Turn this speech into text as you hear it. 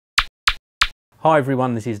Hi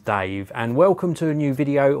everyone, this is Dave and welcome to a new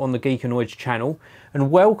video on the Geekanoids channel, and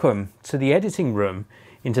welcome to the editing room.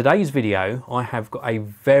 In today's video I have got a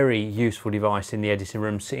very useful device in the editing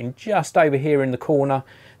room sitting just over here in the corner.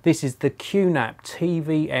 This is the QNAP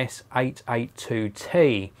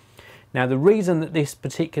TVS-882T. Now the reason that this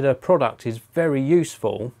particular product is very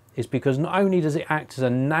useful is because not only does it act as a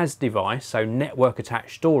NAS device, so network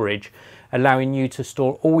attached storage, allowing you to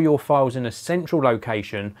store all your files in a central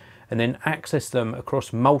location and then access them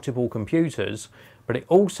across multiple computers, but it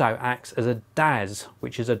also acts as a DAS,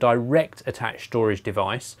 which is a direct attached storage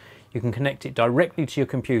device. You can connect it directly to your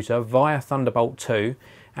computer via Thunderbolt 2,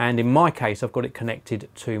 and in my case I've got it connected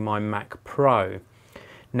to my Mac Pro.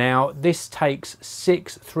 Now this takes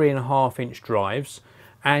 6 3.5-inch drives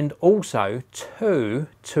and also two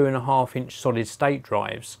 2.5-inch solid state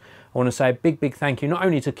drives. I want to say a big thank you not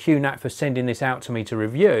only to QNAP for sending this out to me to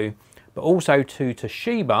review, but also to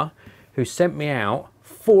Toshiba, who sent me out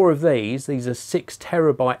 4 of these. These are 6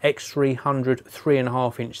 terabyte X300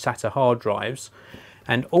 3.5-inch SATA hard drives,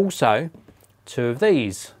 and also 2 of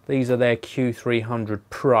these. These are their Q300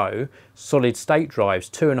 Pro solid state drives,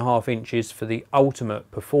 2.5 inches for the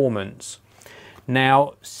ultimate performance.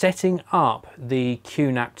 Now, setting up the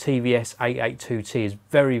QNAP TVS-882T is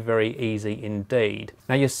very easy indeed.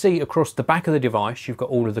 Now you see across the back of the device you've got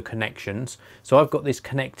all of the connections. So I've got this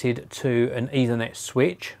connected to an Ethernet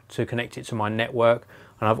switch to connect it to my network,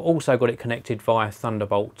 and I've also got it connected via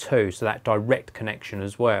Thunderbolt 2, so that direct connection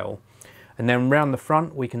as well. And then around the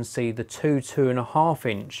front we can see the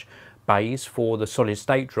 2.5-inch bays for the solid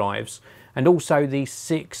state drives, and also the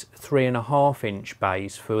 6 3.5-inch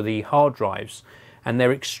bays for the hard drives, and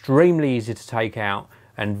they're extremely easy to take out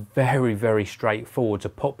and very straightforward to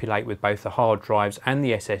populate with both the hard drives and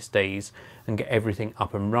the SSDs and get everything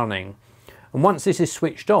up and running. And once this is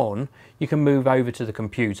switched on, you can move over to the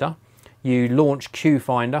computer. You launch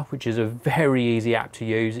QFinder, which is a very easy app to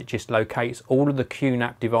use. It just locates all of the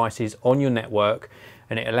QNAP devices on your network,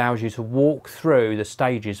 and it allows you to walk through the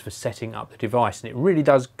stages for setting up the device, and it really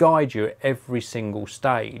does guide you at every single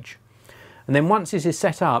stage. And then once this is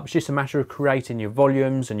set up, it's just a matter of creating your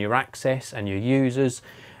volumes and your access and your users,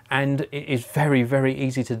 and it is very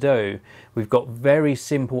easy to do. We've got very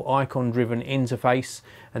simple icon driven interface,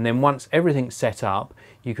 and then once everything's set up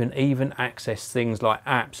you can even access things like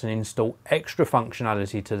apps and install extra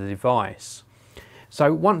functionality to the device.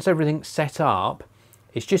 So once everything's set up,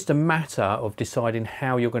 it's just a matter of deciding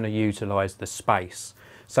how you're going to utilize the space.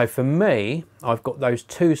 So for me, I've got those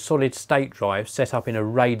 2 solid state drives set up in a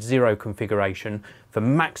RAID 0 configuration for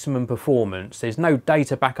maximum performance. There's no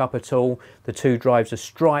data backup at all. The 2 drives are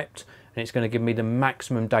striped and it's going to give me the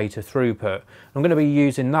maximum data throughput. I'm going to be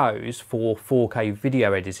using those for 4K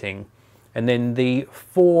video editing. And then the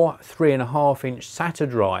 4 3.5-inch SATA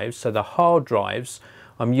drives, so the hard drives,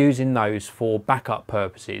 I'm using those for backup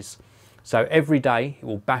purposes. So every day it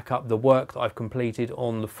will back up the work that I've completed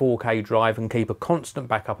on the 4K drive and keep a constant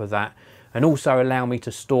backup of that, and also allow me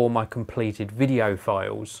to store my completed video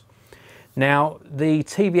files. Now the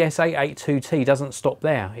TVS-882T doesn't stop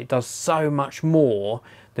there. It does so much more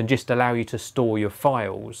than just allow you to store your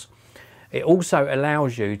files. It also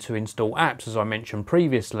allows you to install apps, as I mentioned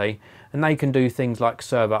previously, and they can do things like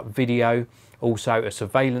serve up video, also a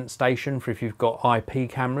surveillance station for if you've got IP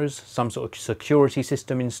cameras, some sort of security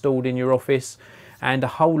system installed in your office, and a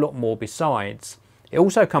whole lot more besides. It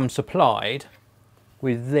also comes supplied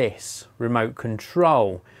with this remote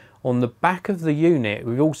control. On the back of the unit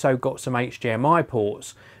we've also got some HDMI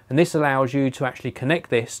ports, and this allows you to actually connect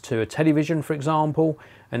this to a television, for example,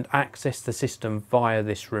 and access the system via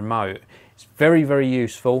this remote. It's very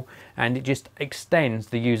useful, and it just extends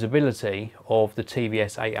the usability of the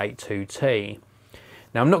TVS-882T.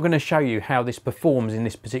 Now I'm not going to show you how this performs in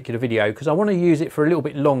this particular video because I want to use it for a little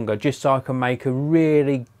bit longer just so I can make a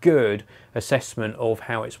really good assessment of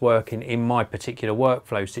how it's working in my particular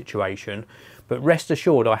workflow situation. But rest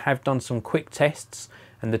assured I have done some quick tests,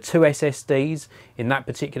 and the 2 SSDs in that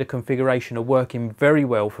particular configuration are working very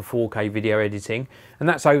well for 4K video editing, and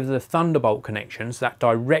that's over the Thunderbolt connection, so that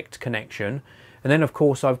direct connection. And then of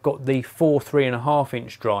course I've got the 4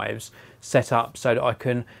 3.5-inch drives set up so that I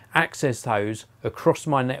can access those across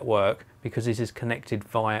my network because this is connected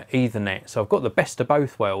via Ethernet. So I've got the best of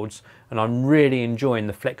both worlds, and I'm really enjoying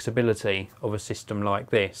the flexibility of a system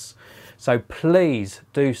like this. So please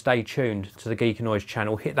do stay tuned to the Geekanoids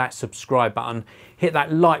channel, hit that subscribe button, hit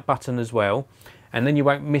that like button as well, and then you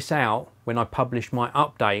won't miss out when I publish my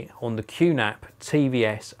update on the QNAP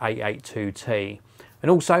TVS-882T.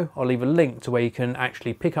 And also I'll leave a link to where you can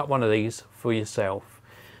actually pick up one of these for yourself.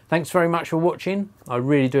 Thanks very much for watching. I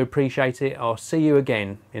really do appreciate it. I'll see you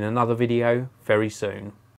again in another video very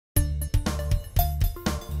soon.